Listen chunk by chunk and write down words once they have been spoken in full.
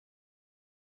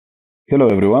Hello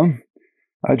everyone.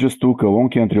 I just took a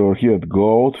wonky entry over here at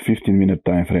gold 15-minute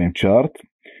time frame chart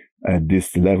at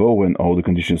this level when all the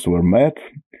conditions were met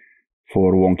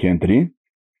for wonky entry.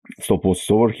 Stop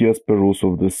loss over here as per rules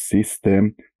of the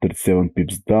system. 37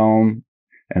 pips down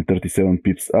and 37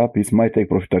 pips up is my take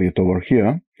profit target over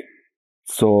here.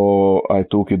 So I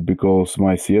took it because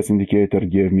my CS indicator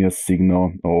gave me a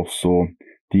signal. Also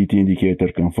TT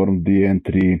indicator confirmed the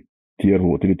entry. Tier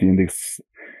volatility index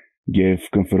gave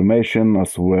confirmation,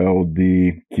 as well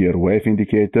the tier wave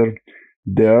indicator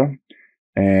there,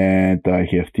 and I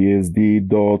have TSD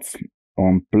dots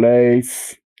on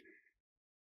place.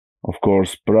 Of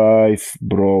course, price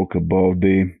broke above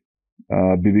the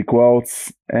BB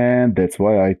quotes, and that's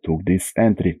why I took this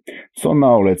entry. So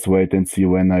now let's wait and see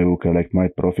when I will collect my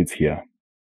profits here.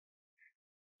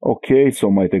 Okay,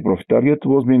 so my take profit target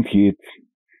was being hit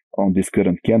on this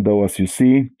current candle. As you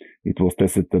see, it was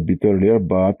tested a bit earlier,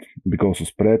 but because of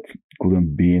spread,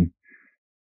 couldn't be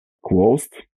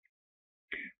closed.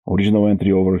 Original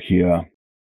entry over here,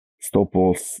 stop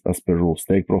loss as per rules,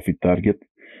 take profit target,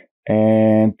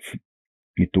 and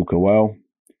it took a while.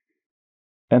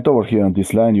 And over here on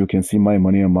this line, you can see my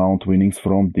money amount winnings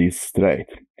from this trade.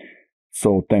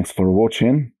 So thanks for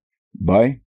watching.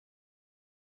 Bye.